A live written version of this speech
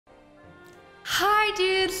Hi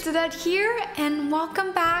dudes, Dad here, and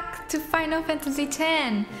welcome back to Final Fantasy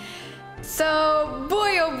X. So,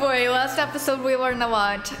 boy oh boy, last episode we learned a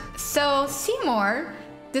lot. So, Seymour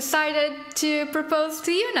decided to propose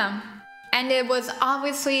to Yuna. And it was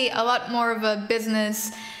obviously a lot more of a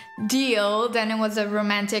business deal than it was a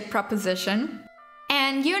romantic proposition.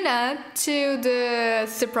 And Yuna, to the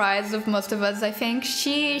surprise of most of us, I think,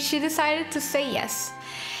 she decided to say yes.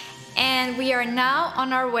 And we are now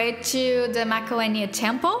on our way to the Macalania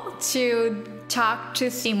Temple to talk to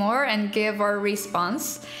Seymour and give our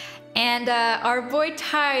response. And our boy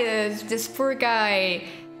Tidus, this poor guy,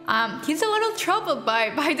 he's a little troubled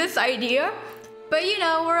by this idea. But you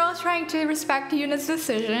know, we're all trying to respect Yuna's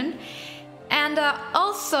decision. And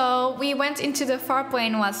also, we went into the far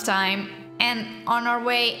plane last time. And on our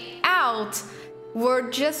way out,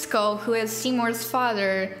 Lord Jisco, who is Seymour's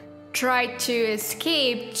father, tried to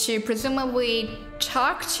escape to presumably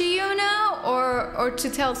talk to Yuna or to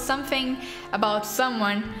tell something about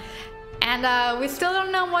someone. And we still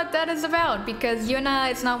don't know what that is about because Yuna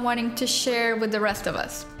is not wanting to share with the rest of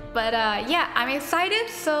us. But yeah, I'm excited,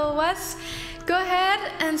 so let's go ahead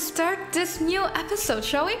and start this new episode,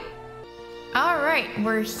 shall we? Alright,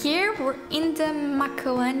 we're here, we're in the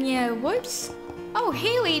Macalania Woods. Oh,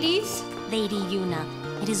 hey ladies! Lady Yuna,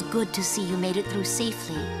 it is good to see you made it through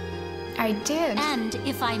safely. I did. And,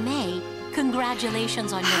 if I may,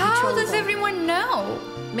 congratulations on your betrothal. How does everyone know?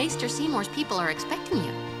 Maester Seymour's people are expecting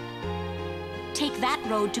you. Take that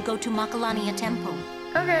road to go to Macalania Temple.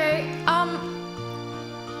 Okay, how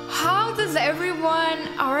does everyone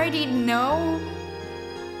already know?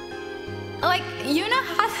 Like, Yuna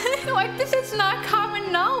has, like, this is not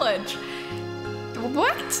common knowledge.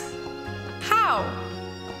 What? How?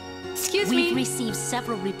 Excuse me? We've received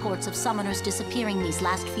several reports of summoners disappearing these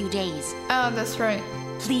last few days. Oh, that's right.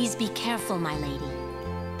 Please be careful, my lady.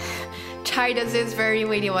 Tidus is very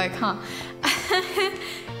ladylike, huh?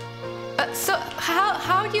 So,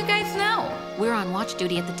 how do you guys know? We're on watch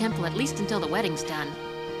duty at the temple at least until the wedding's done.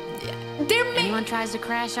 Anyone tries to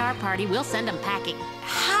crash our party, we'll send them packing.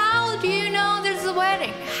 How do you know there's a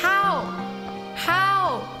wedding? How?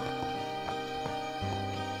 How?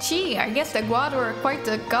 Gee, I guess the Guado are quite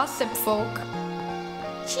the gossip folk.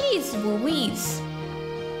 Jeez Louise.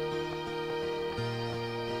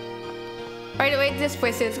 By the way, this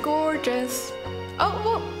place is gorgeous. Oh,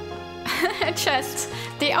 whoa. A chest.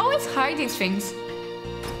 They always hide these things.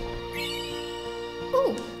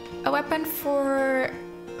 Ooh, a weapon for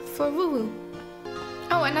Woo-Woo.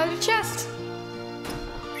 Oh, another chest.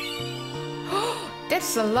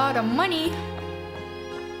 That's a lot of money.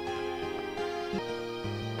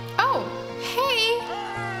 Oh, hey.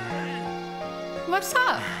 What's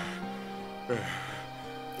up?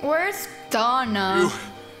 Where's Donna?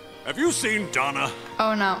 Have you seen Donna?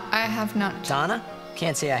 Oh no, I have not. Donna?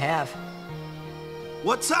 Can't say I have.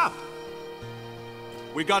 What's up?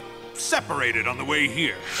 We got separated on the way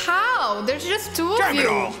here. How? There's just two of Damn you. it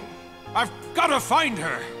all! I've got to find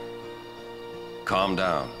her. Calm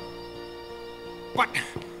down. But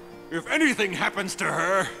if anything happens to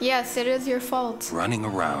her... Yes, it is your fault. Running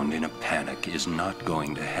around in a panic is not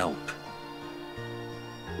going to help.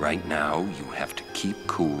 Right now, you have to keep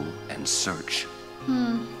cool and search.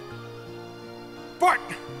 But...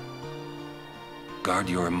 Guard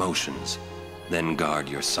your emotions, then guard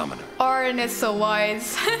your summoner. Auron is so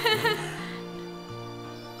wise.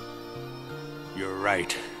 You're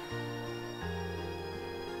right.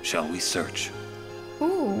 Shall we search?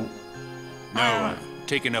 Ooh. No, I've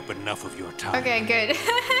taken up enough of your time. Okay, good.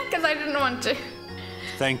 Because I didn't want to.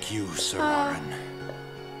 Thank you, Sir Auron.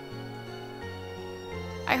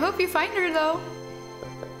 I hope you find her though.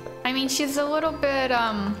 I mean, she's a little bit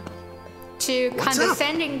too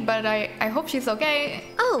condescending, but I hope she's okay.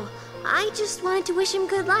 Oh, I just wanted to wish him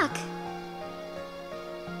good luck.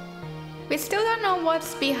 We still don't know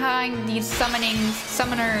what's behind these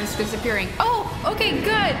summoners disappearing. Oh, okay,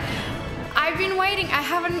 good. I've been waiting. I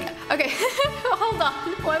haven't. Okay, hold on.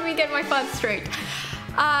 Let me get my thoughts straight.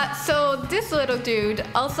 So this little dude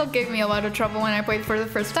also gave me a lot of trouble when I played for the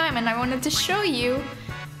first time, and I wanted to show you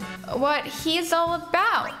what he's all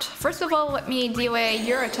about. First of all, let me delay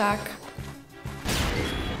your attack.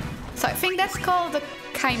 So I think that's called the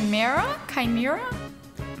Chimera? Chimera?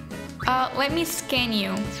 Let me scan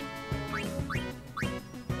you.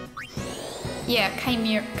 Yeah,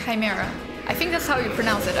 Chimera. I think that's how you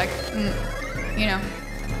pronounce it, you know.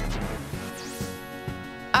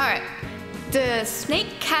 Alright. The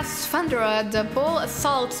snake casts Thundera, the bull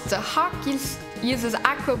assaults, the hawk uses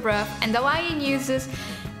Aqua Breath, and the lion uses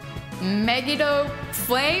Megiddo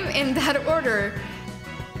Flame in that order.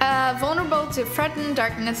 Vulnerable to threaten,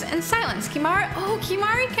 darkness, and silence. Kimahri. Oh,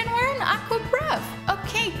 Kimahri can wear an aqua breath.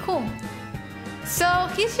 Okay, cool. So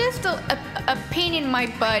he's just a pain in my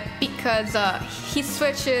butt because he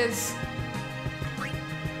switches.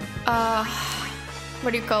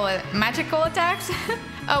 What do you call it? Magical attacks?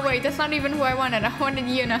 Oh wait, that's not even who I wanted. I wanted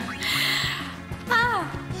Yuna.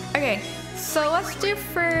 Okay, so let's do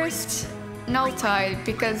first Null Tide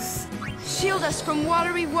because shield us from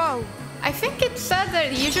watery woe. I think it said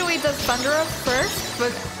that it usually does Thunder up first,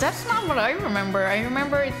 but that's not what I remember. I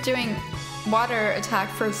remember it doing water attack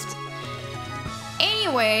first.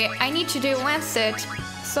 Anyway, I need to do Lancet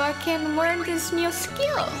so I can learn this new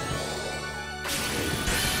skill.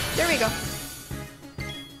 There we go.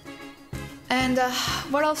 And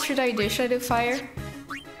what else should I do? Should I do fire?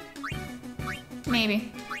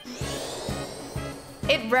 Maybe.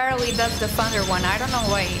 It rarely does the thunder one. I don't know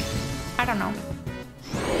why. I don't know.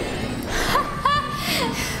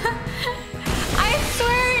 I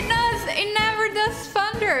swear it does. It never does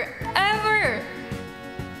thunder. Ever.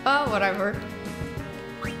 Oh, whatever.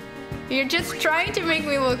 You're just trying to make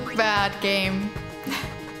me look bad, game.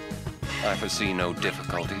 I foresee no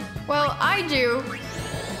difficulty. Well, I do.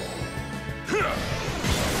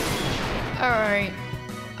 Alright.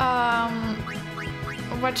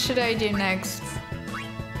 What should I do next?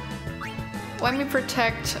 Let me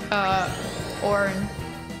protect Auron.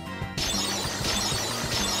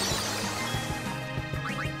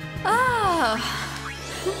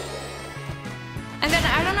 And then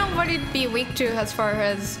I don't know what it'd be weak to as far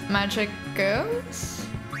as magic goes.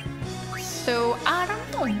 So I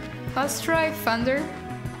don't know. Let's try Thunder.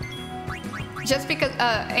 Just because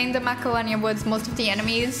in the Macalania Woods, most of the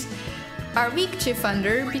enemies are weak to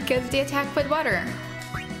Thunder because they attack with water.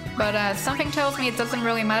 But something tells me it doesn't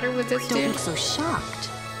really matter with this dude. Don't look so shocked.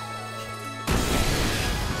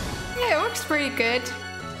 Yeah, it works pretty good.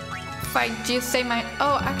 If I do say my...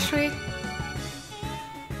 Oh, actually...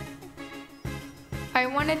 I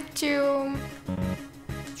wanted to...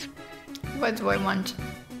 What do I want?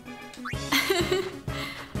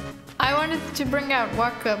 I wanted to bring out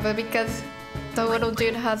Waka, but because the little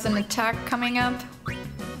dude has an attack coming up.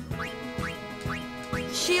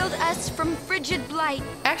 Shield us from frigid blight.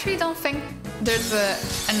 I actually don't think there's a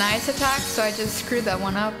nice attack, so I just screwed that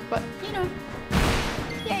one up, but you know.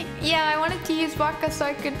 Yeah, I wanted to use Waka so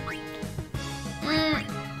I could...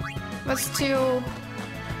 Let's do...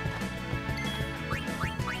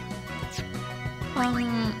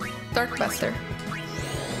 Darkbuster.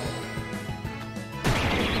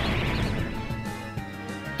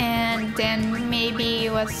 And then maybe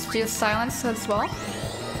let's do Silence as well.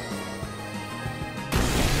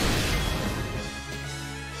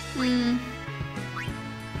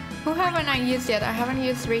 Who haven't I used yet? I haven't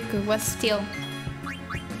used Riku. What's Steel?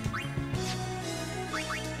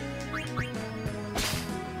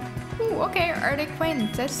 Ooh, okay, Arctic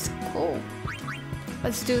Wind. That's cool.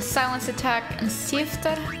 Let's do Silence attack and see if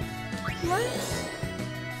that works.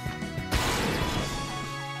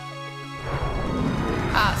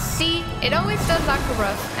 See? It always does Aqua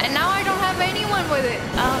Breath. And now I don't have anyone with it.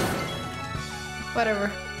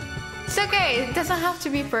 Whatever. It's okay. It doesn't have to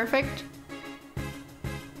be perfect.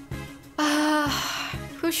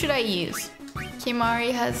 Who should I use?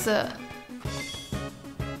 Kimahri has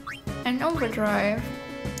an overdrive.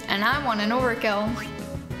 And I want an overkill.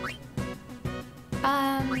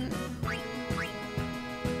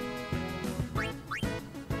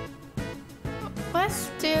 Let's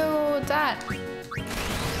do that.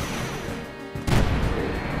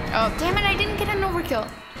 Oh, damn it, I didn't get an overkill.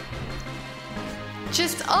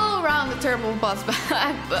 Just all around the terrible boss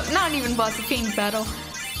battle. Not even boss, a fiend battle.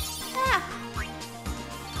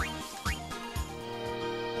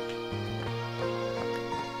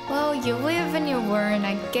 Well, you live and you learn,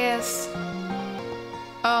 I guess.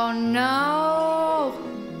 Oh no!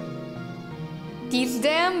 These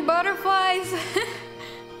damn butterflies!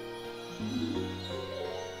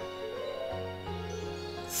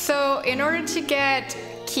 So, in order to get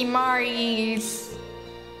Kimahri's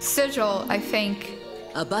sigil, I think,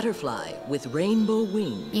 a butterfly with rainbow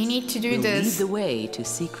wings. you need to do will this. Lead the way to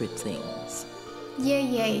secret things.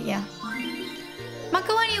 Yeah.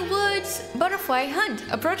 Macalania Woods Butterfly Hunt.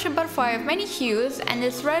 Approach a butterfly of many hues, and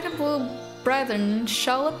its red and blue brethren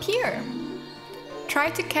shall appear. Try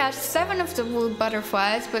to catch 7 of the blue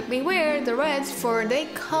butterflies, but beware the reds, for they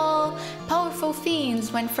call powerful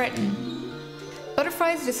fiends when threatened.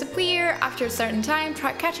 Butterflies disappear after a certain time.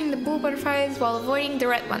 Try catching the blue butterflies while avoiding the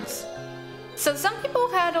red ones. So some people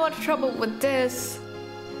had a lot of trouble with this.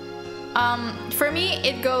 For me,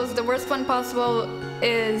 it goes, the worst one possible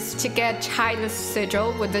is to get Tidus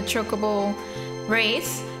sigil with the chocobo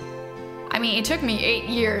race, I mean, it took me 8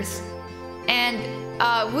 years. And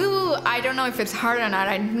Woo, I don't know if it's hard or not.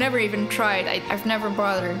 I've never even tried. I've never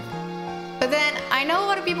bothered. But then I know a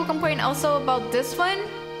lot of people complain also about this one.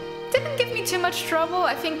 Didn't give me too much trouble.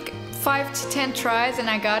 I think 5 to 10 tries and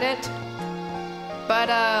I got it. But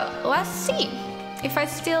let's see if I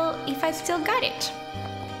still got it.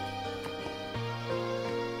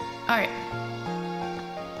 All right.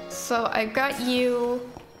 So I got you.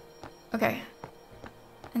 Okay.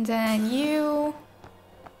 And then you.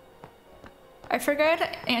 I forgot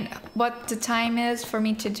what the time is for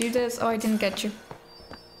me to do this. Oh, I didn't get you.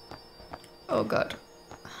 Oh god.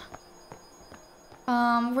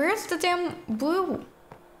 Where's the damn blue?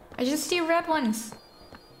 I just see red ones.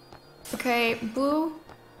 Okay, blue.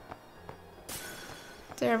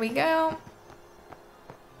 There we go.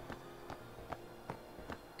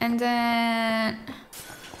 And then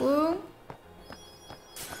blue.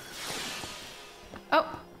 Oh,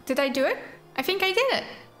 did I do it? I think I did it.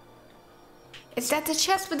 Is that the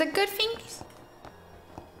chest with the good things?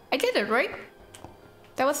 I did it, right?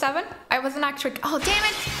 That was 7? I wasn't actually... Oh, damn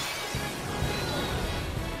it!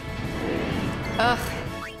 Ugh.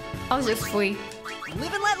 I'll just flee.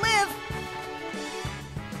 Live and let live!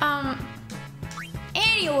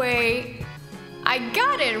 Anyway... I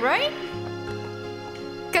got it, right?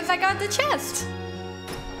 Because I got the chest.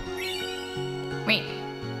 Wait.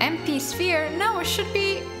 MP sphere? No, it should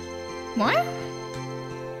be... What?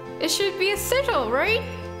 It should be a sigil, right?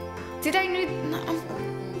 Did I need... No.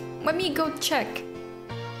 Let me go check.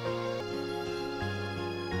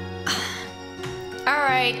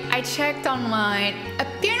 Alright, I checked online.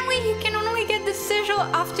 Apparently you can only get the sigil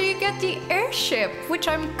after you get the airship, which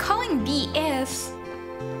I'm calling BS.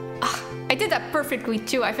 I did that perfectly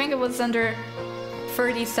too. I think it was under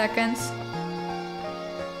 30 seconds.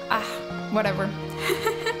 Whatever.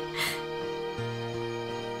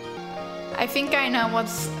 I think I know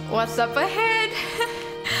what's up ahead.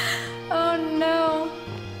 Oh no.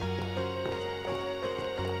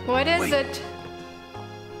 What is Wait. it?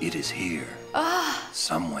 It is here.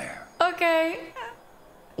 Somewhere. Okay.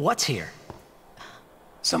 What's here?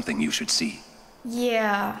 Something you should see.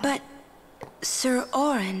 Yeah. But, Sir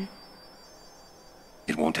Auron...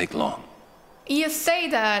 It won't take long. You say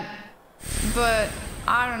that, but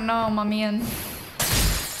I don't know, my man.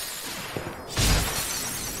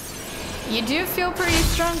 You do feel pretty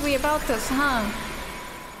strongly about this, huh?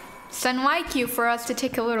 It's unlike you for us to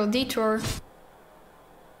take a little detour.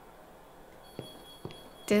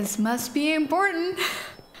 This must be important.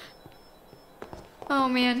 Oh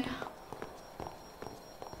man.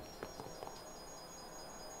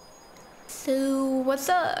 So what's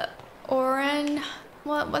up, Auron?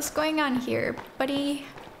 What's going on here, buddy?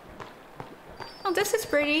 Oh, this is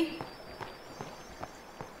pretty.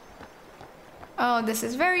 Oh, this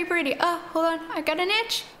is very pretty. Oh, hold on, I got an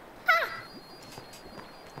itch. Ah.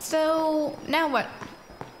 So now what?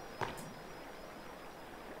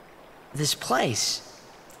 This place.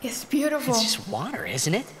 It's beautiful. It's just water,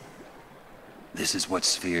 isn't it? This is what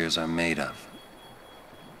spheres are made of.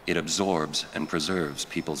 It absorbs and preserves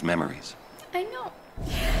people's memories. I know.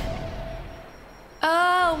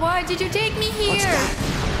 Oh, why did you take me here?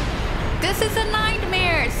 This is a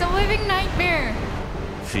nightmare. It's a living nightmare.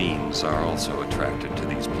 Fiends are also attracted to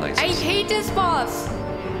these places. I hate this boss.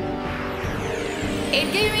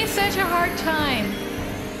 It gave me such a hard time.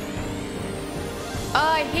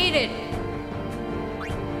 Oh, I hate it.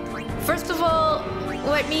 First of all,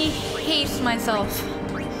 let me haste myself.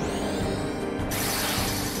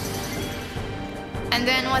 And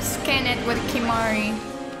then let's scan it with Kimari.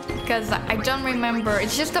 Because I don't remember.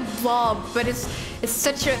 It's just a blob, but it's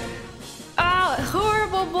such a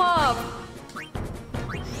horrible blob.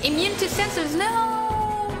 Immune to sensors, no!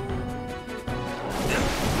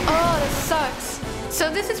 Oh, that sucks. So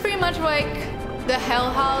this is pretty much like the Hell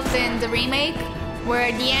House in the remake,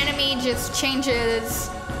 where the enemy just changes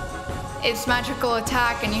its magical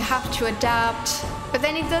attack and you have to adapt. But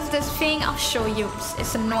then it does this thing, I'll show you,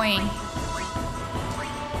 it's annoying.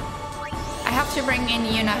 I have to bring in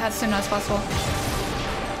Yuna as soon as possible.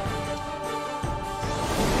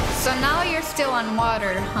 So now you're still on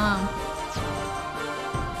water, huh?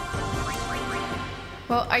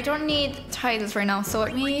 Well, I don't need Tidus right now, so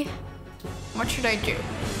what should I do?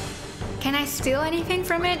 Can I steal anything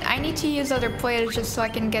from it? I need to use other players just so I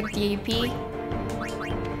can get the AP.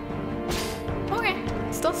 Okay,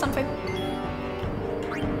 still something.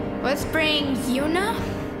 Let's bring Yuna.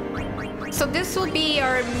 So this will be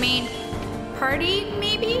our main party,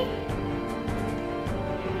 maybe?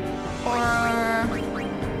 Or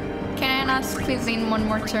can I not squeeze in one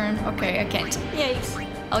more turn? Okay, I can't. Yikes.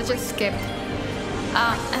 I'll just skip.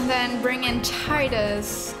 And then bring in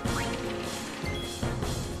Tidus.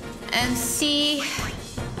 And see...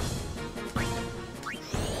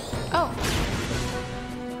 Oh.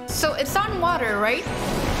 So it's on water, right?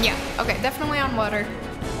 Yeah, okay, definitely on water.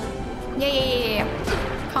 Yeah.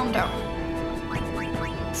 Calm down.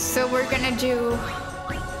 So we're gonna do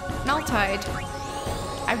Null Tide.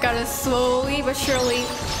 I've gotta slowly but surely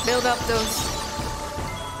build up those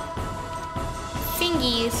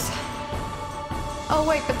thingies. Oh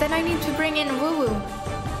wait, but then I need to bring in Woo Woo.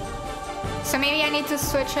 So maybe I need to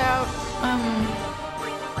switch out,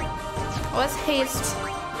 let's haste,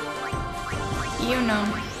 you know.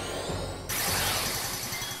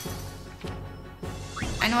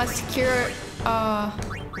 And let's cure,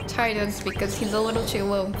 Tidus because he's a little too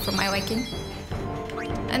low for my liking.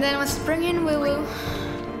 And then let's bring in Woo Woo.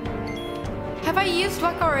 Have I used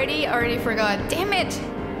Waka already? I already forgot. Damn it!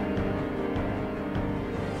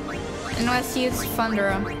 And let's use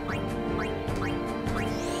Thundera.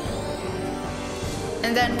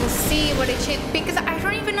 And then we'll see what it changes. Because I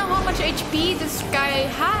don't even know how much HP this guy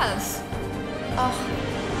has. Oh.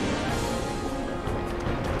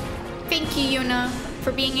 Thank you, Yuna,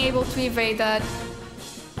 for being able to evade that.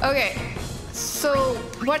 Okay, so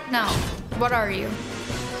what now? What are you?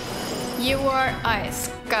 You are ice.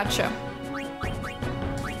 Gotcha.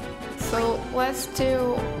 So let's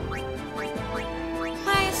do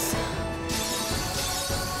ice.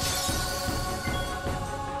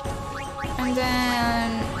 And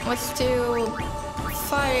then let's do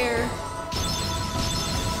fire.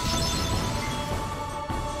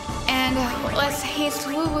 And let's haste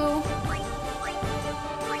Woo Woo.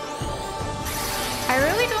 I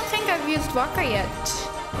really don't think I've used Waka yet,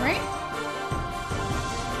 right?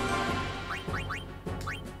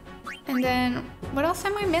 And then, what else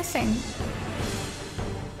am I missing?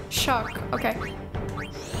 Shock, okay.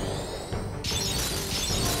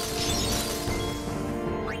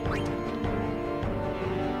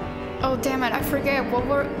 Oh damn it, I forget what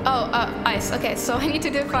we're... Oh, ice, okay, so I need to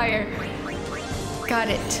do fire. Got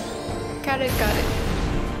it. Got it.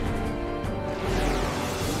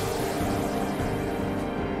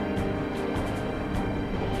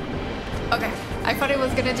 Okay, I thought it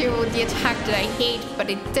was gonna do the attack that I hate, but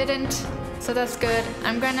it didn't, so that's good.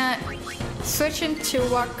 I'm gonna switch into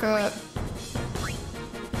Waka.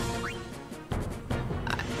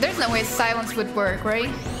 There's no way silence would work, right?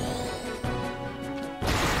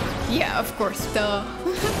 Yeah, of course, duh.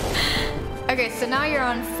 Okay, so now you're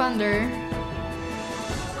on Thunder.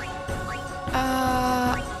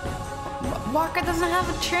 Waka doesn't have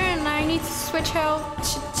a turn. I need to switch out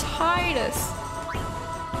to Tidus.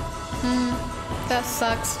 That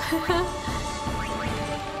sucks.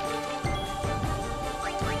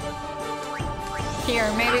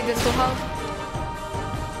 Here, maybe this will help.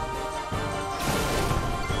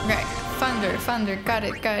 Right, Thunder, got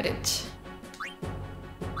it.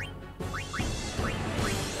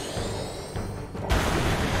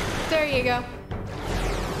 There you go.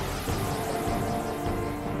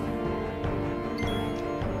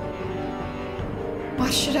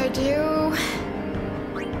 What should I do?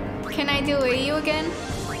 Can I do AU again?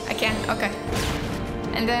 I can, okay.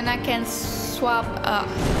 And then I can swap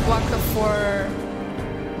Waka for...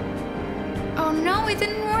 Oh no, it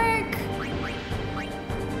didn't work!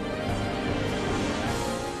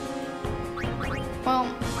 Well,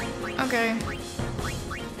 okay.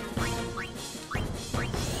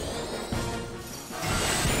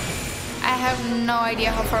 I have no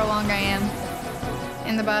idea how far along I am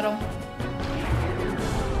in the battle.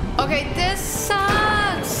 Okay, this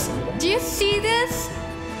sucks! Do you see this?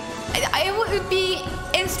 It would be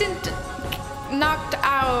instant knocked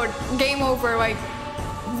out, game over, like,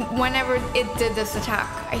 whenever it did this attack.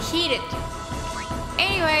 I hate it.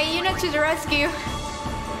 Anyway, Yuna to the rescue.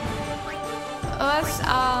 Let's,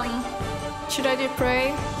 should I do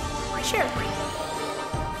pray? Sure.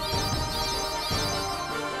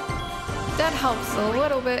 That helps a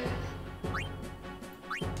little bit.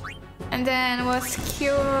 And then let's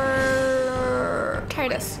cure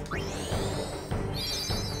Tidus.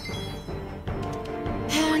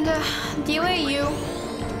 And delay you.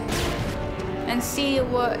 And see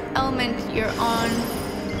what element you're on.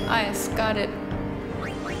 Ice, got it.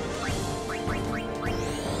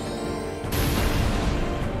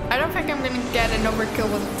 I don't think I'm gonna get an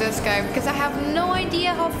overkill with this guy because I have no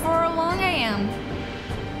idea how far along I am.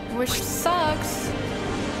 Which sucks.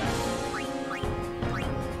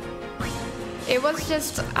 It was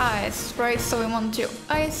just ice, right? So we want to do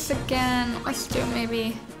ice again. Let's do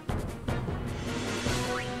maybe...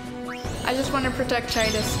 I just want to protect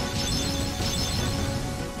Tidus.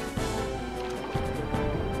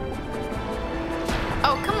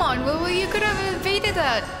 Come on, well, you could have evaded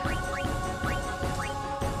that.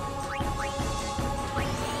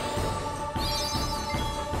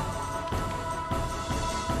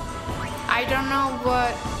 I don't know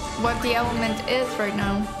what the element is right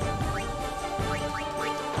now.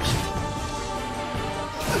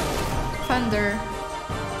 Thunder.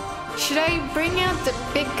 Should I bring out the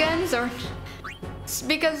big guns or?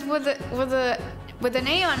 Because with an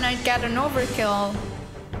Aeon I'd get an overkill.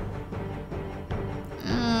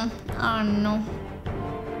 I don't know.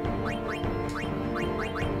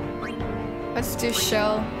 Let's do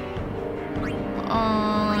Shell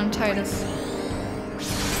on Tidus.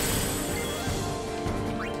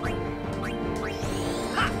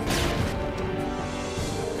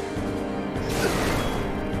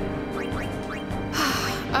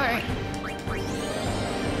 Alright.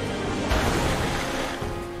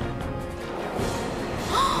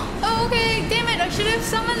 Okay, damn it, I should have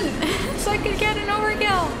summoned so I could get an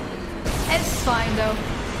overkill. It's fine though.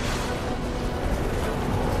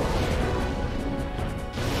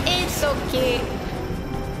 It's okay.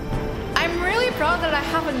 I'm really proud that I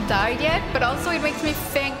haven't died yet, but also it makes me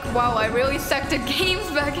think, wow, I really sucked at games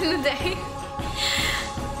back in the day.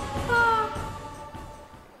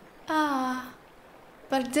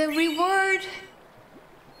 But the reward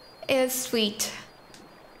is sweet.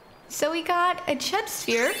 So we got a Jecht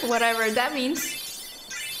Sphere, whatever that means.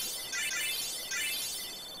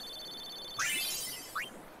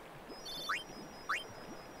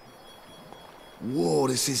 Whoa,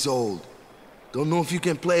 this is old. Don't know if you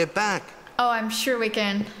can play it back. Oh, I'm sure we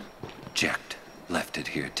can. Jecht left it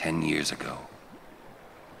here 10 years ago.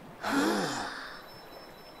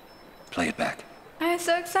 Play it back. I'm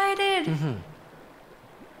so excited.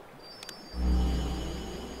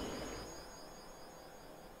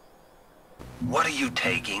 What are you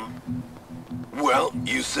taking? Well,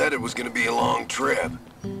 you said it was gonna be a long trip.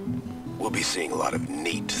 We'll be seeing a lot of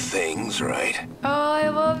neat things, right? Oh, I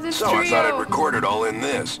love this trio. So I thought I'd record it all in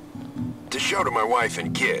this. To show to my wife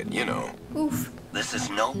and kid, you know. Oof. This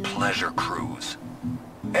is no pleasure cruise.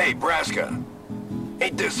 Hey, Braska.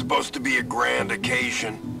 Ain't this supposed to be a grand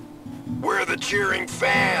occasion? Where are the cheering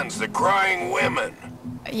fans, the crying women?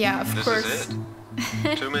 Yeah, of course. This is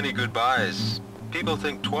it. Too many goodbyes. People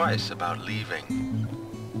think twice about leaving.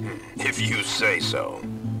 If you say so.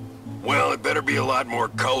 Well, it better be a lot more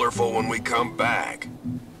colorful when we come back.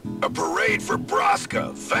 A parade for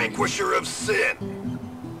Braska, vanquisher of sin.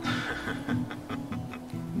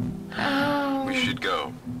 Oh. We should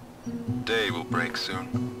go. Day will break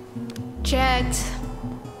soon. Jecht,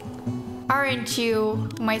 aren't you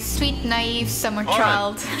my sweet, naive summer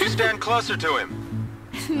child? Could you stand closer to him?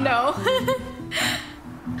 No.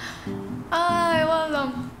 I love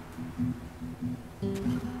them.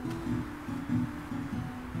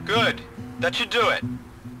 Good. That should do it.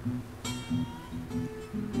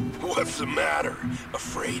 What's the matter?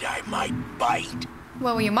 Afraid I might bite?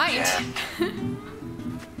 Well, you might. Yeah.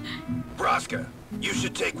 Braska, you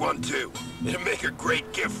should take one too. It'll make a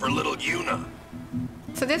great gift for little Yuna.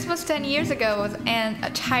 So this was 10 years ago, and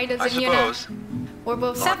Tidus I and Yuna suppose. were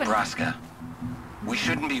both Lord 7. Braska, we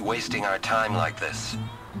shouldn't be wasting our time like this.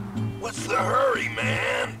 What's the hurry,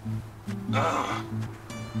 man?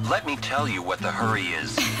 Let me tell you what the hurry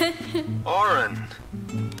is. Auron.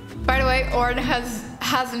 By the way, Auron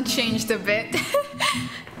hasn't changed a bit.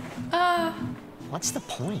 What's the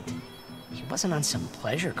point? He wasn't on some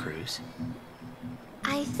pleasure cruise.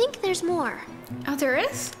 I think there's more. Oh, there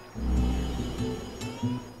is?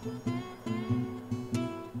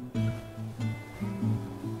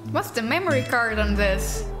 What's the memory card on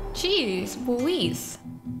this? Jeez, Louise.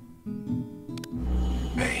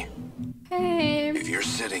 Hey. Hey. If you're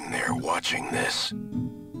sitting there watching this,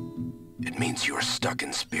 it means you're stuck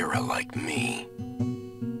in Spira like me.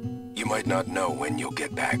 You might not know when you'll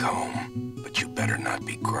get back home, but you better not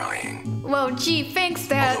be crying. Well, gee, thanks,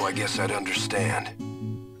 Dad. Although I guess I'd understand.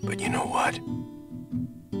 But you know what?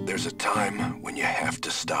 There's a time when you have to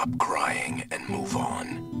stop crying and move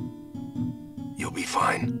on. You'll be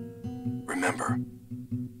fine. Remember,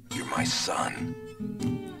 you're my son.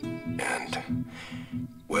 And,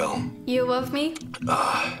 well... You love me?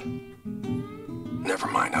 Never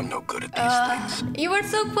mind, I'm no good at these things. You were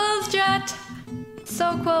so close, Jecht.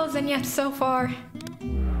 So close and yet so far.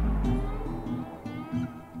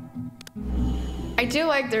 I do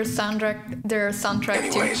like their soundtrack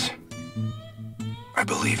Anyways, too. I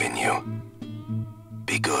believe in you.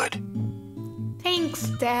 Be good. Thanks,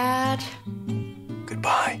 Dad.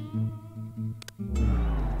 Goodbye.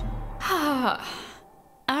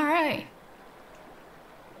 Alright.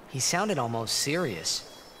 He sounded almost serious,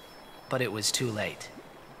 but it was too late.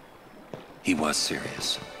 He was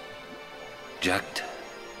serious. Jecht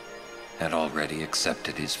had already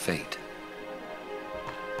accepted his fate.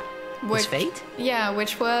 His fate? Yeah,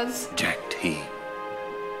 which was? Jecht,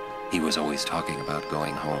 he was always talking about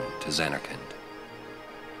going home to Zanarkand.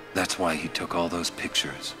 That's why he took all those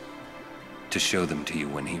pictures, to show them to you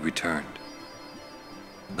when he returned.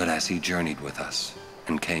 But as he journeyed with us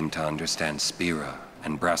and came to understand Spira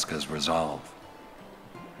and Braska's resolve,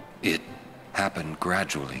 it happened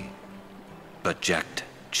gradually, but Jecht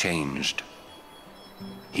changed.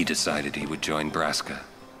 He decided he would join Braska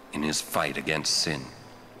in his fight against sin.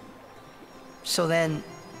 So then,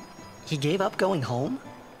 he gave up going home?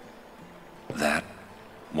 That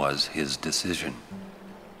was his decision.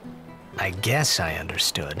 I guess I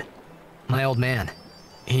understood. My old man,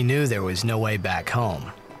 he knew there was no way back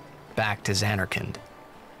home, back to Zanarkand.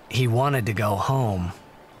 He wanted to go home,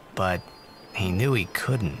 but he knew he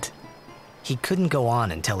couldn't. He couldn't go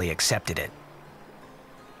on until he accepted it.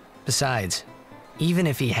 Besides, even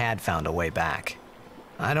if he had found a way back,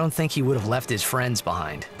 I don't think he would have left his friends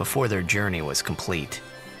behind before their journey was complete.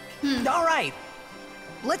 All right,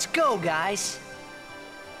 let's go, guys.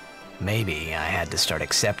 Maybe I had to start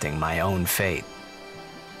accepting my own fate.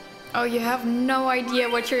 Oh, you have no idea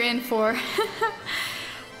what you're in for.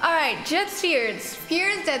 Alright, Jecht Spheres.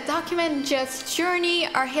 Spheres that document Jecht's journey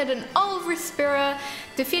are hidden all over Spira.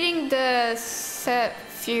 Defeating the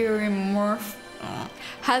Sephirimorph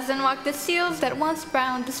has unlocked the seals that once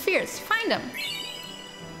bound the spheres. Find them.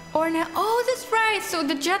 Auron. Oh, that's right. So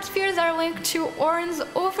the Jecht Spheres are linked to Auron's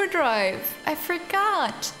overdrive. I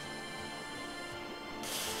forgot.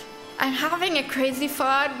 I'm having a crazy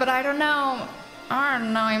thought, but I don't know. I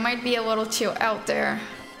don't know. It might be a little too out there.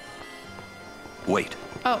 Wait.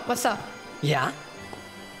 Oh, what's up? Yeah?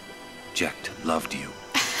 Jecht loved you.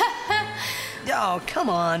 Oh, come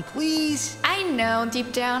on, please. I know,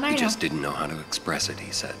 deep down, I know. He just didn't know how to express it,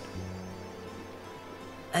 he said.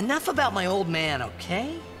 Enough about my old man,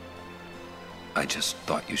 okay? I just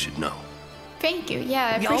thought you should know. Thank you. Yeah,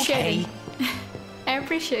 I appreciate it. I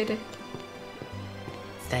appreciate it.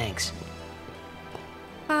 Thanks.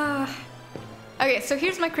 Okay, so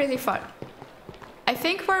here's my crazy thought. I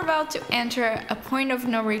think we're about to enter a point of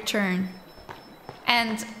no return.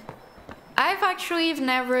 And I've actually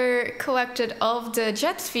never collected all of the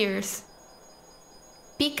Jecht Spheres.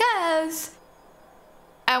 Because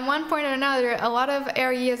at one point or another, a lot of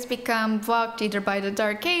areas become blocked either by the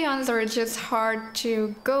Dark Aeons or it's just hard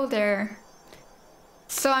to go there.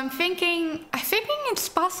 So I'm thinking it's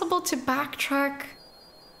possible to backtrack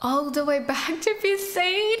all the way back to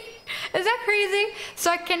Besaid? Is that crazy? So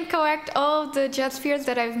I can collect all of the Jecht Spheres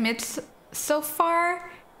that I've missed so far?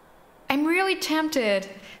 I'm really tempted.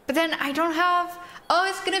 But then I don't have... Oh,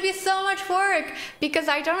 it's gonna be so much work! Because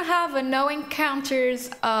I don't have a no encounters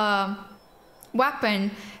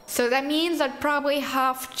weapon. So that means I'd probably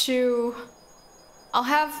have to... I'll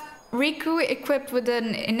have Riku equipped with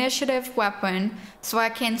an initiative weapon so I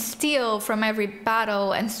can steal from every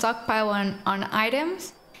battle and stockpile on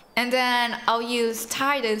items. And then I'll use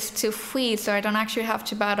Tidus to flee so I don't actually have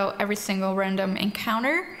to battle every single random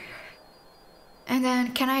encounter. And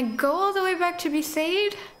then can I go all the way back to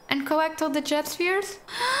Besaid and collect all the Jecht Spheres?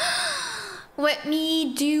 Let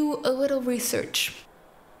me do a little research.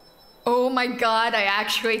 Oh my god, I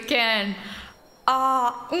actually can.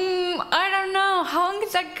 I don't know. How long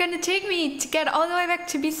is that gonna take me to get all the way back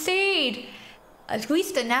to Besaid? At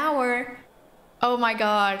least an hour. Oh my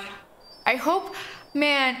god. I hope...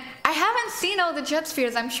 Man, I haven't seen all the Jecht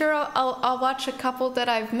Spheres. I'm sure I'll watch a couple that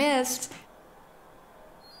I've missed.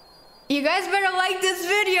 You guys better like this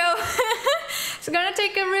video. It's gonna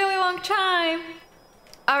take a really long time.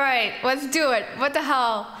 Alright, let's do it. What the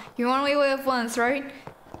hell? You only live once, right?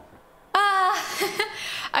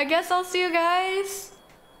 I guess I'll see you guys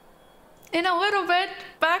in a little bit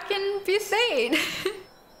back in Besaid.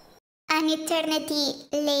 An eternity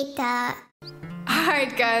later.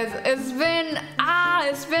 Alright guys, it's been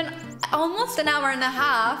almost an hour and a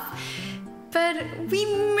half, but we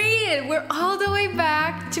made it. We're all the way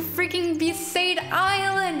back to freaking Besaid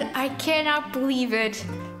Island. I cannot believe it.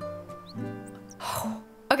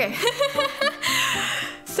 Okay.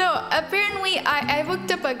 So apparently I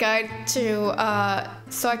looked up a guide to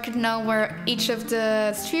so I could know where each of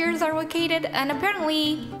the spheres are located, and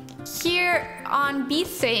apparently here on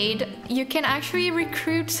Besaid you can actually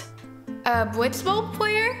recruit a Blitzball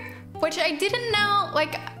player, which I didn't know.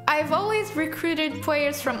 Like, I've always recruited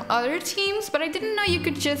players from other teams, but I didn't know you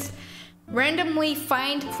could just randomly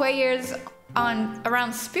find players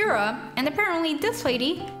around Spira. And apparently this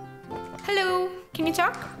lady, hello, can you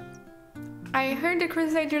talk? I heard the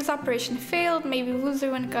Crusaders' operation failed. Maybe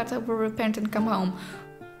Wuzu got over repent and come home.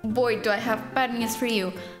 Boy, do I have bad news for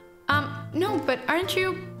you. No, but aren't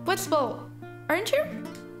you? Well, aren't you?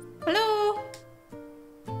 Hello?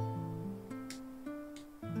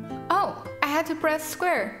 Oh, I had to press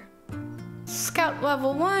square. Scout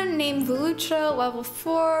level 1, name Volucha, level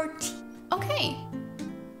 4. Okay.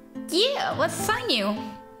 Yeah, let's sign you.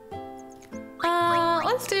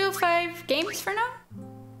 Let's do 5 games for now.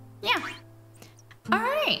 Yeah.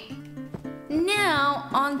 Alright. Now,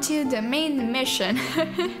 on to the main mission.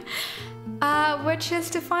 Which is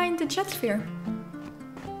to find the Jecht Sphere.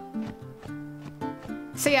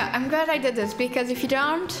 So yeah, I'm glad I did this, because if you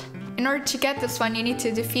don't, in order to get this one, you need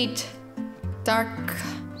to defeat Dark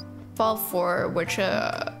Fall 4, which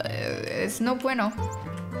is no bueno.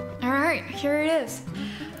 Alright, here it is.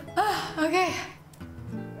 Okay.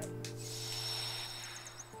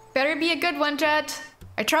 Better be a good one, Jet.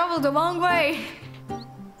 I traveled a long way.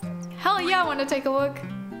 Hell yeah, I want to take a look.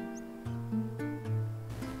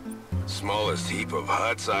 Smallest heap of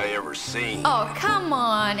huts I ever seen. Oh, come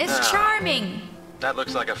on. It's charming. That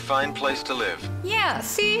looks like a fine place to live. Yeah,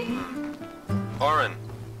 see? Auron.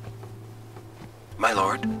 My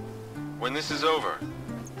lord? When this is over,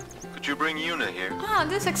 could you bring Yuna here? Ah,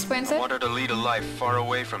 this explains it. I want her to lead a life far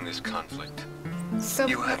away from this conflict. So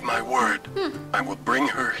you have my word. I will bring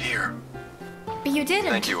her here. But you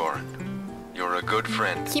didn't. Thank you, Auron. You're a good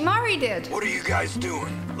friend. Kimari did. What are you guys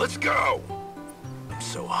doing? Let's go. I'm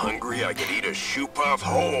so hungry I could eat a shoe puff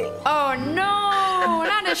whole. Oh no,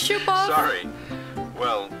 not a shoe puff. Sorry.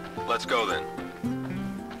 Well, let's go then.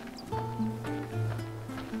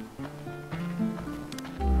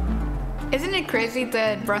 Isn't it crazy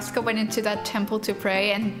that Braska went into that temple to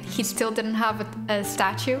pray and he still didn't have a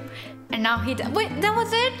statue? And now he does. Wait, that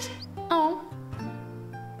was it? Oh.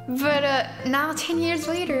 But now 10 years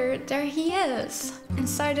later, there he is,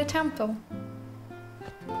 inside the temple.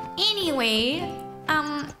 Anyway,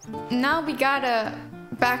 now we gotta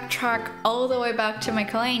backtrack all the way back to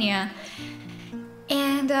Macalania.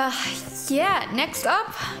 And yeah, next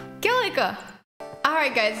up, Kilika.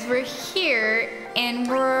 Alright guys, we're here and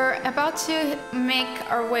we're about to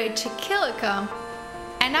make our way to Kilika.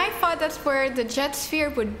 And I thought that's where the Jecht Sphere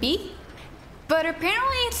would be, but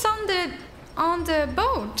apparently it's on the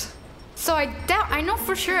boat. So I know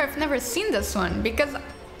for sure I've never seen this one because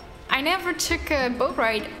I never took a boat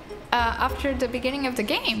ride after the beginning of the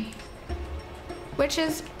game, which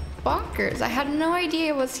is bonkers. I had no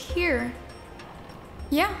idea it was here.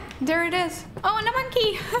 Yeah, there it is. Oh, and a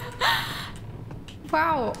monkey.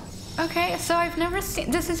 Wow. Okay, so I've never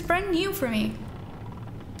seen, this is brand new for me.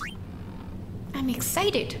 I'm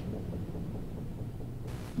excited.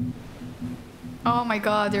 Oh my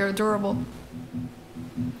god, they're adorable.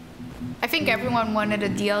 I think everyone wanted a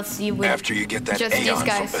DLC with after you get that just these Aeon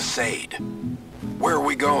guys. From Besaid. Where are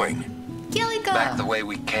we going? Kilika! Back the way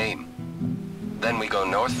we came. Then we go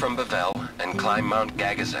north from Bavel and climb Mount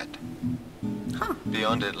Gagazet. Huh.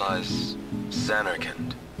 Beyond it lies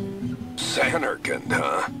Zanarkand. Zanarkand,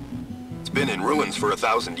 huh? It's been in ruins for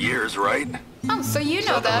 1,000 years, right? Oh, so you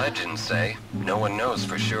know so that. the legends say. No one knows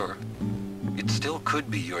for sure. It still could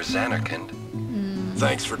be your Zanarkand.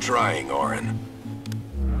 Thanks for trying, Auron.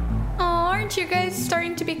 Oh, aren't you guys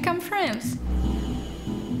starting to become friends?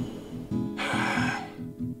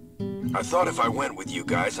 I thought if I went with you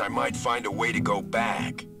guys, I might find a way to go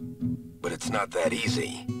back. But it's not that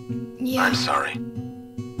easy. Yeah. I'm sorry.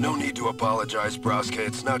 No need to apologize, Braska.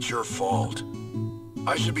 It's not your fault.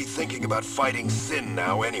 I should be thinking about fighting Sin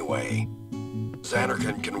now anyway.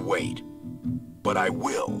 Zanarkand can wait. But I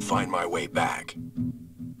will find my way back.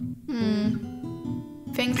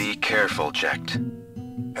 Be careful, Jecht.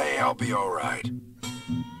 Hey, I'll be alright.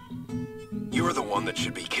 You're the one that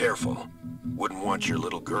should be careful. Wouldn't want your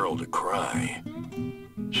little girl to cry.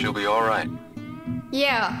 She'll be alright.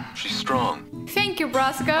 Yeah. She's strong. Thank you,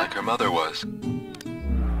 Braska. Like her mother was.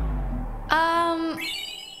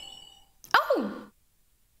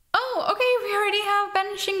 Oh, okay, we already have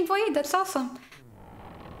Banishing Blade. That's awesome.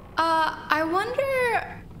 I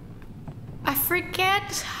wonder... I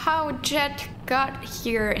forget how Jecht got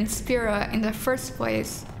here in Spira in the first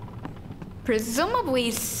place. Presumably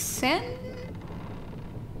Sin?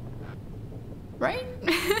 Right?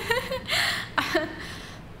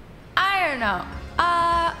 I don't know.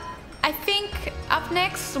 I think up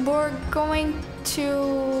next we're going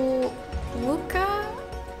to Luca?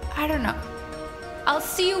 I don't know. I'll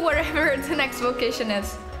see you wherever the next location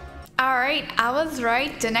is. Alright, I was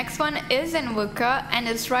right. The next one is in Luca, and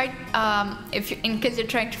it's right, if you, in case you're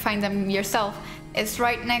trying to find them yourself, it's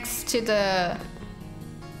right next to the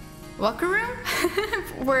locker room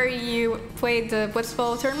where you played the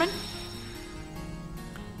Blitzball tournament.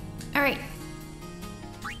 Alright.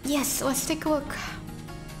 Yes, let's take a look.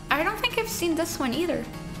 I don't think I've seen this one either.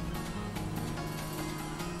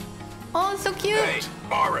 Oh, it's so cute! Hey,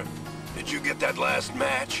 Auron, did you get that last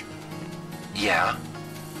match? Yeah,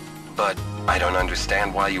 but I don't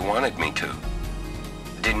understand why you wanted me to.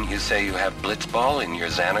 Didn't you say you have Blitzball in your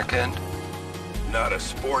Zanarkand? Not a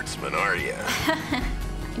sportsman, are you?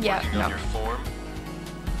 Yeah, Working on your form?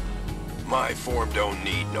 My form don't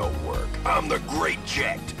need no work. I'm the great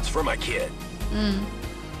Jecht. It's for my kid.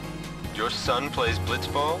 Your son plays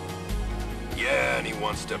Blitzball? Yeah, and he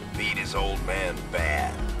wants to beat his old man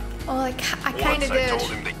bad. Oh, I kinda Once I did.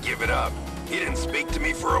 told him to give it up. He didn't speak to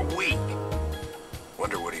me for a week.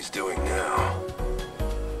 Wonder what he's doing now.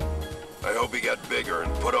 I hope he got bigger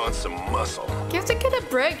and put on some muscle. You have to get a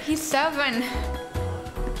break, he's 7.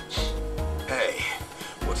 Hey,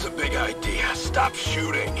 what's the big idea? Stop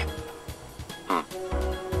shooting.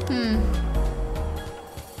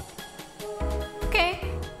 Okay.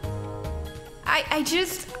 I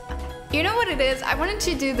just... You know what it is? I wanted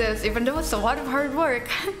to do this, even though it's a lot of hard work.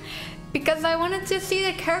 Because I wanted to see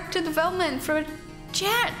the character development for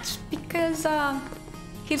Jecht. Because,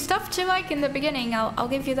 he's tough to like in the beginning, I'll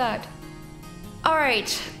give you that.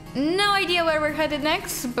 Alright, no idea where we're headed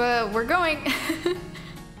next, but we're going.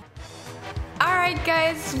 Alright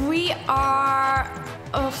guys, we are...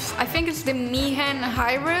 I think it's the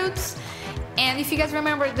Highroads. And if you guys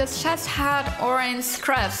remember, this chest had Auron's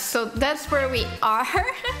crest, so that's where we are.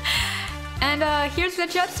 And here's the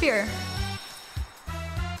Jecht Sphere.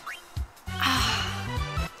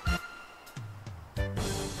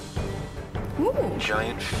 Ooh.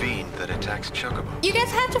 Giant fiend that attacks Chocobo. You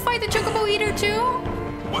guys had to fight the Chocobo Eater too?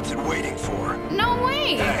 What's it waiting for? No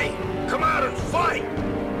way! Hey, come out and fight!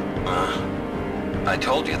 I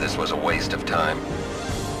told you this was a waste of time.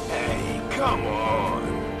 Hey, come on.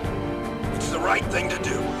 It's the right thing to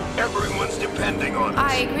do. Everyone's depending on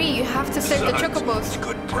us. I agree, you have to save the Chocobos. It's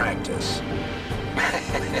good practice.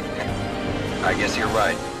 I guess you're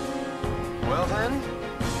right. Well then...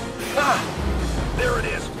 There it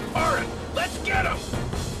is. Auron, let's get him!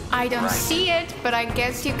 I don't see it, but I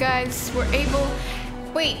guess you guys were able...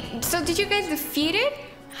 Wait, so did you guys defeat it?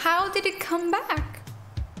 How did it come back?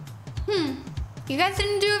 You guys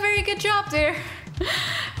didn't do a very good job there.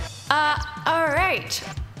 Alright.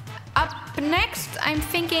 Up next, I'm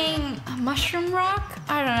thinking Mushroom Rock?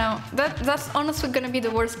 I don't know. That's honestly gonna be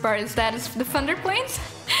the worst part, is that it's the Thunder Plains.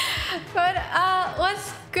 But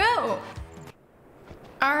let's go.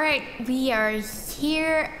 Alright, we are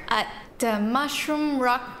here at the Mushroom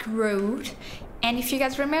Rock Road. And if you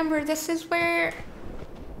guys remember, this is where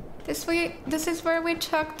we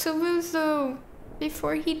talked to Wuzu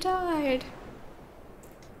before he died.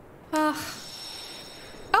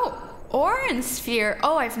 Oh, Auron Sphere.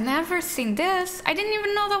 Oh, I've never seen this. I didn't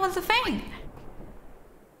even know that was a thing.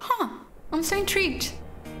 Huh, I'm so intrigued.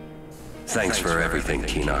 Thanks for everything,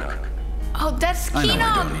 Keenock. Oh, that's Keenock. I know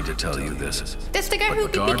I don't need to tell you this. That's the guy who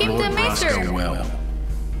became the master. Well.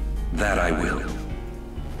 That I will.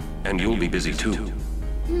 And you'll be busy too.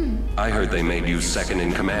 I heard they made you second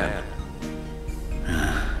in command.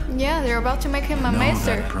 Yeah, they're about to make him a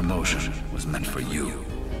master. That promotion was meant for you.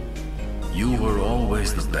 You were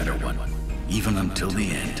always the better one, even until the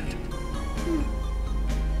end.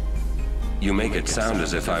 You make it sound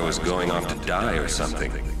as if I was going off to die or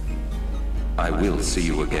something. I will see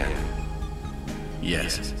you again.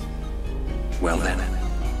 Yes. Well then.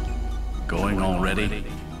 Going already?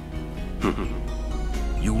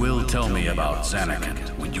 You will tell me about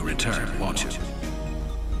Zanarkand when you return, won't you?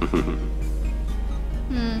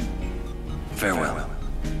 Farewell.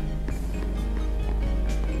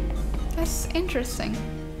 That's interesting.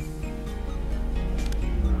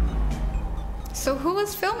 So who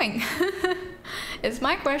was filming? Is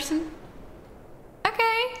my question.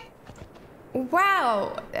 Okay.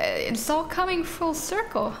 Wow, it's all coming full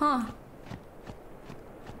circle, huh?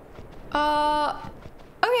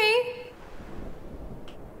 Okay.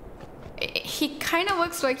 He kind of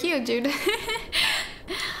looks like you, dude.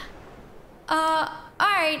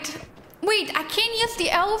 Alright. Wait, I can't use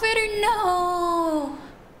the elevator? No!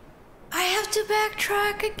 I have to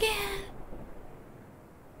backtrack again.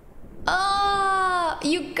 Oh,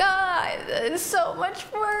 you guys, it's so much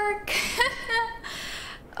work.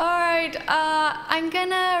 Alright, I'm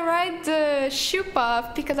gonna ride the shoop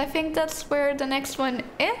off because I think that's where the next one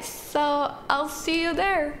is, so I'll see you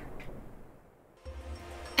there.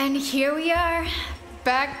 And here we are,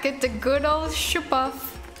 back at the good old shoop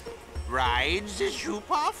off. Rides the shoop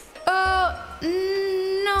off?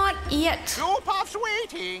 No, not yet. Shoepuff's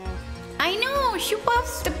waiting. I know,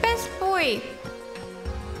 Shoepuff's the best boy.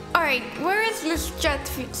 Alright, where is this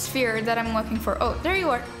Jecht Sphere that I'm looking for? Oh, there you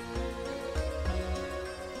are.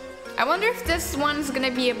 I wonder if this one's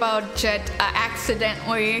gonna be about Jecht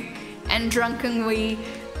accidentally and drunkenly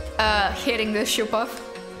hitting the Shoepuff.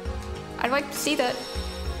 I'd like to see that.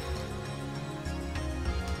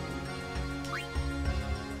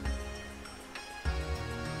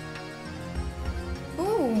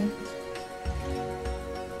 Ooh.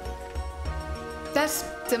 That's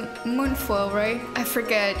the Moonflow, right? I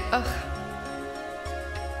forget. Ugh.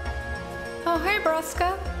 Oh, hey,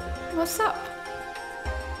 Braska. What's up?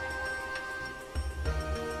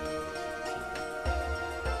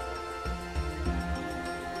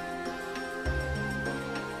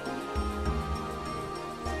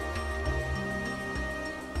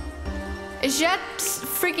 Is Jecht's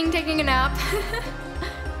freaking taking a nap?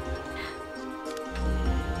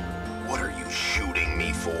 What are you shooting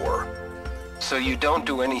me for? So you don't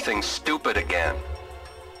do anything stupid again.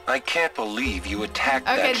 I can't believe you attacked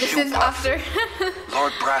that Okay, this is after.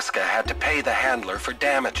 Lord Braska had to pay the handler for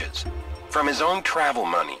damages from his own travel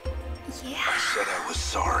money. Yeah. I said I was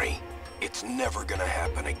sorry. It's never gonna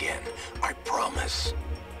happen again. I promise.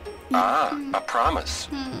 Ah, a promise.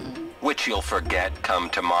 Which you'll forget come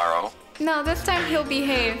tomorrow. No, this time he'll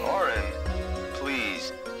behave. Auron,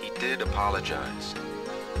 please, he did apologize.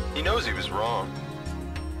 He knows he was wrong.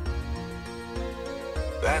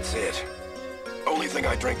 That's it. Only thing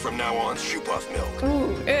I drink from now on's Shoepuff milk.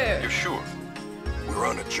 Ooh, ew. You're sure? We're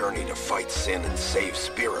on a journey to fight sin and save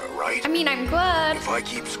Spira, right? I mean, I'm glad. If I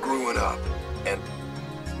keep screwing up and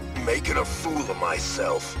making a fool of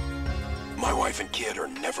myself, my wife and kid are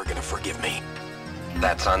never gonna forgive me.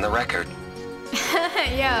 That's on the record.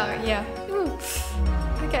 yeah. Ooh.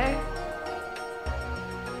 Okay.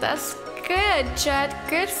 That's good, Jecht.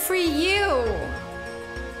 Good for you.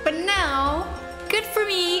 But now, good for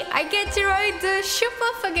me, I get to ride the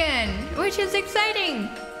Shoepuff again, which is exciting.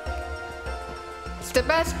 It's the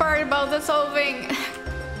best part about this whole thing.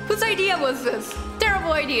 Whose idea was this?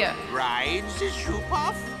 Terrible idea. Rides the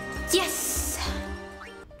Shoepuff? Yes!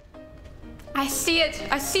 I see it.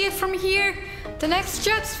 I see it from here. The next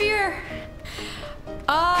Jecht Sphere.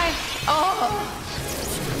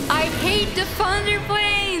 I hate the Thunder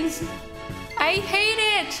Plains. I hate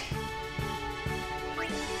it.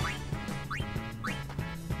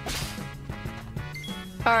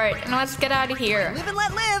 Alright, now let's get out of here. Live and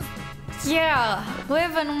let live! Yeah,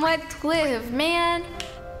 live and let live, man.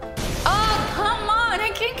 Oh, come on, I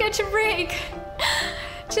can't catch a break.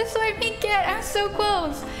 Just let me get, I'm so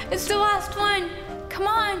close. It's the last one. Come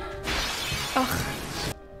on. Oh,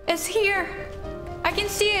 it's here. I can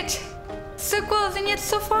see it. So close and yet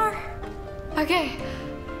so far. Okay.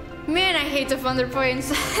 Man, I hate the Thunder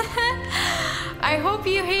Plains. I hope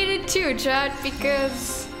you hate it too, Jecht,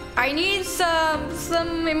 because I need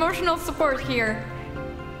some emotional support here.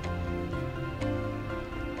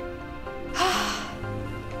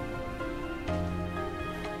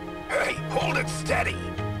 Hey, hold it steady.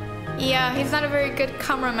 Yeah, he's not a very good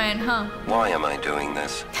cameraman, huh? Why am I doing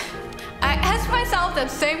this? I asked myself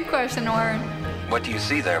that same question, Auron. What do you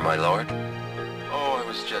see there, my lord? Oh, I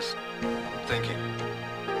was just thinking.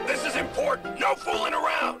 This is important. No fooling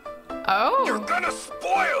around. Oh. You're gonna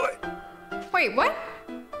spoil it. Wait, what?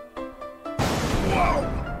 Whoa.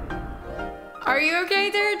 Are you okay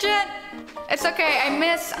there, Jecht? It's okay. I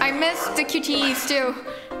miss the QTEs too.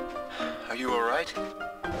 Are you all right?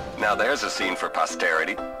 Now there's a scene for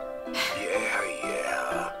posterity.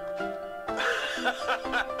 Yeah.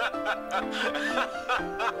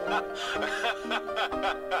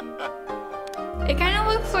 It kind of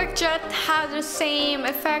looks like Jecht had the same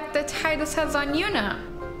effect that Tidus has on Yuna.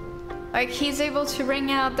 Like he's able to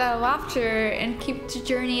bring out that laughter and keep the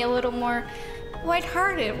journey a little more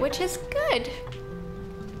lighthearted, which is good.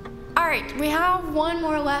 Alright, we have one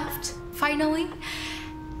more left, finally.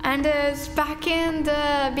 And it's back in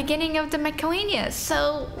the beginning of the Macalania,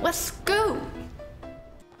 so let's go.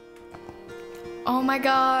 Oh my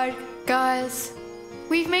god, guys.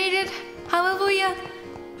 We've made it. Hallelujah.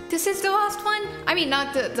 This is the last one. I mean,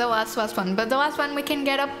 not the last one, but the last one we can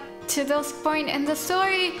get up to this point in the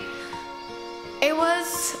story. It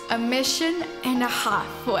was a mission and a half,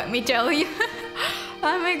 let me tell you.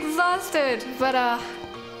 I'm exhausted, but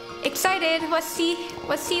excited. Let's see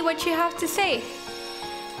what you have to say.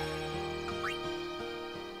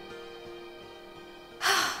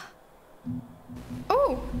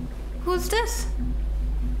 Oh, who's this?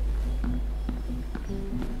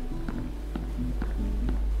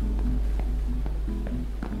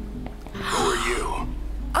 Who are you?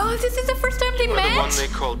 Oh, this is the first time they met? The one they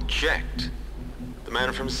called Jecht. The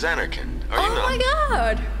man from Zanarkand. Are you not? Oh my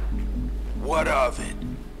god! What of it?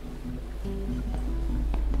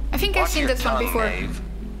 I think I've seen this one before. Maeve.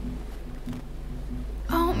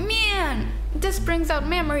 Oh man, this brings out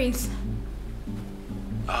memories.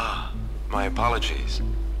 Ah, my apologies.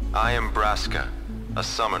 I am Braska, a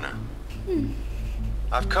summoner.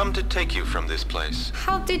 I've come to take you from this place.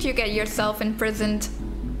 How did you get yourself imprisoned,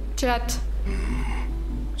 Jecht?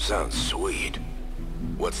 Sounds sweet.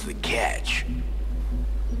 What's the catch?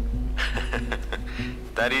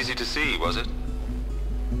 That easy to see, was it?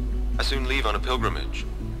 I soon leave on a pilgrimage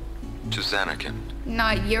to Zanarkand.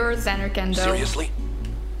 Not your Zanarkand, though. Seriously?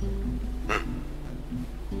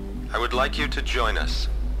 I would like you to join us.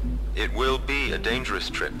 It will be a dangerous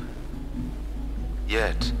trip.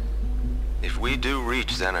 Yet, if we do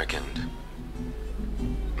reach Zanarkand,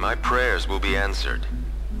 my prayers will be answered,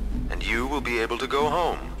 and you will be able to go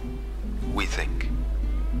home, we think.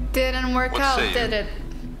 Didn't work out, did it?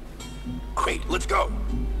 Great, let's go.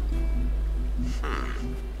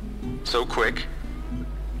 So quick?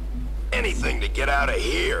 Anything to get out of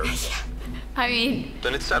here. I mean...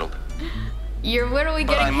 Then it's settled. You're literally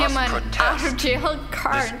getting him an out of jail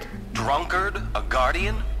card. This drunkard, a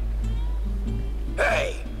guardian?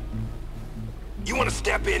 Hey! You want to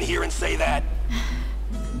step in here and say that?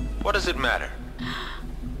 What does it matter?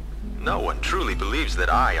 No one truly believes that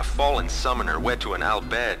I, a fallen summoner wed to an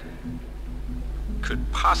Al-Bhed,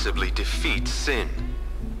 could possibly defeat sin.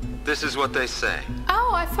 This is what they say.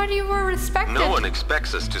 Oh, I thought you were respected. No one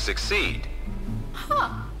expects us to succeed. Huh.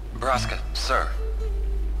 Braska, sir.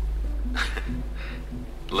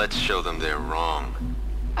 Let's show them they're wrong.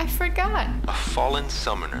 I forgot. A fallen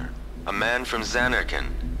summoner, a man from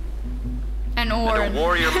Zanarkand, and a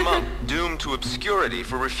warrior monk doomed to obscurity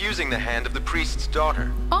for refusing the hand of the priest's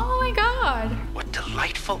daughter. Oh my god. What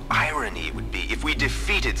delightful irony it would be if we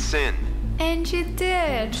defeated sin. And you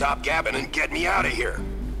did. Stop gabbing and get me out of here.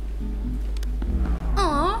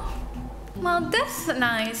 Aw. Well, that's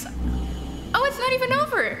nice. Oh, it's not even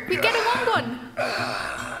over. We get a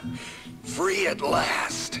 1-1. Free at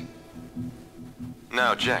last.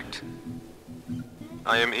 Now, Jecht.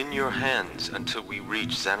 I am in your hands until we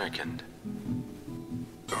reach Zanarkand.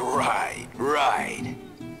 Right.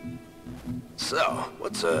 So,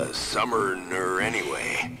 what's a summoner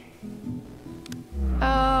anyway?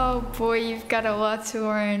 Oh boy, you've got a lot to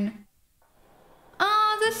learn.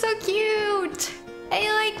 Oh, that's so cute. I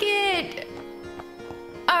like it.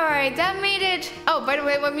 Alright, that made it. Oh, by the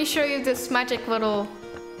way, let me show you this magic little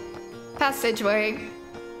passageway.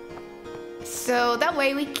 So that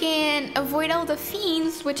way we can avoid all the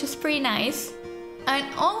fiends, which is pretty nice. And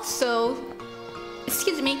also,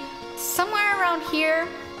 excuse me, somewhere around here,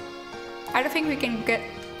 I don't think we can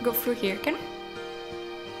go through here, can we?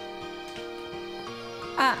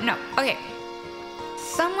 No, okay.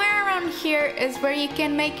 Somewhere around here is where you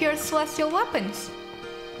can make your celestial weapons.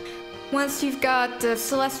 Once you've got the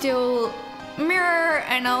celestial mirror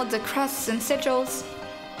and all the crests and sigils.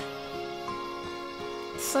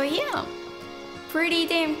 So yeah, pretty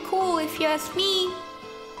damn cool if you ask me.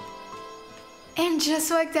 And just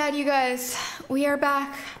like that, you guys, we are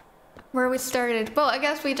back where we started. Well, I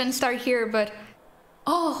guess we didn't start here, but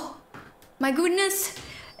oh my goodness,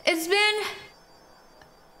 it's been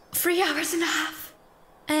 3 hours and a half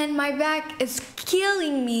and my back is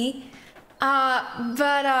killing me. I'm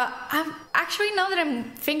actually, now that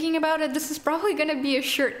I'm thinking about it, this is probably gonna be a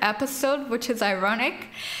short episode, which is ironic.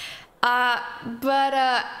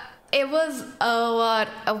 It was a lot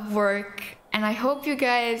of work and I hope you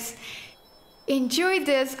guys enjoyed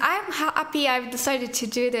this. I'm happy I've decided to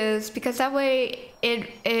do this because that way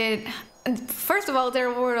first of all,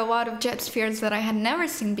 there were a lot of Jecht Spheres that I had never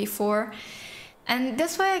seen before. And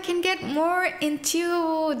this way I can get more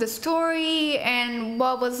into the story and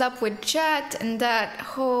what was up with Jecht and that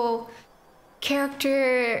whole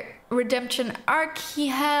character redemption arc he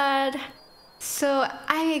had. So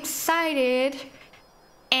I'm excited,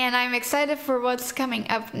 and I'm excited for what's coming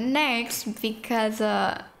up next because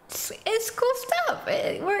it's cool stuff.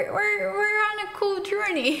 We're on a cool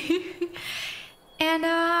journey. And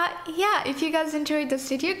yeah, if you guys enjoyed this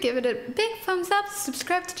video, give it a big thumbs up,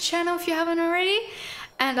 subscribe to the channel if you haven't already,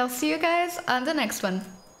 and I'll see you guys on the next one.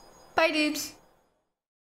 Bye dudes!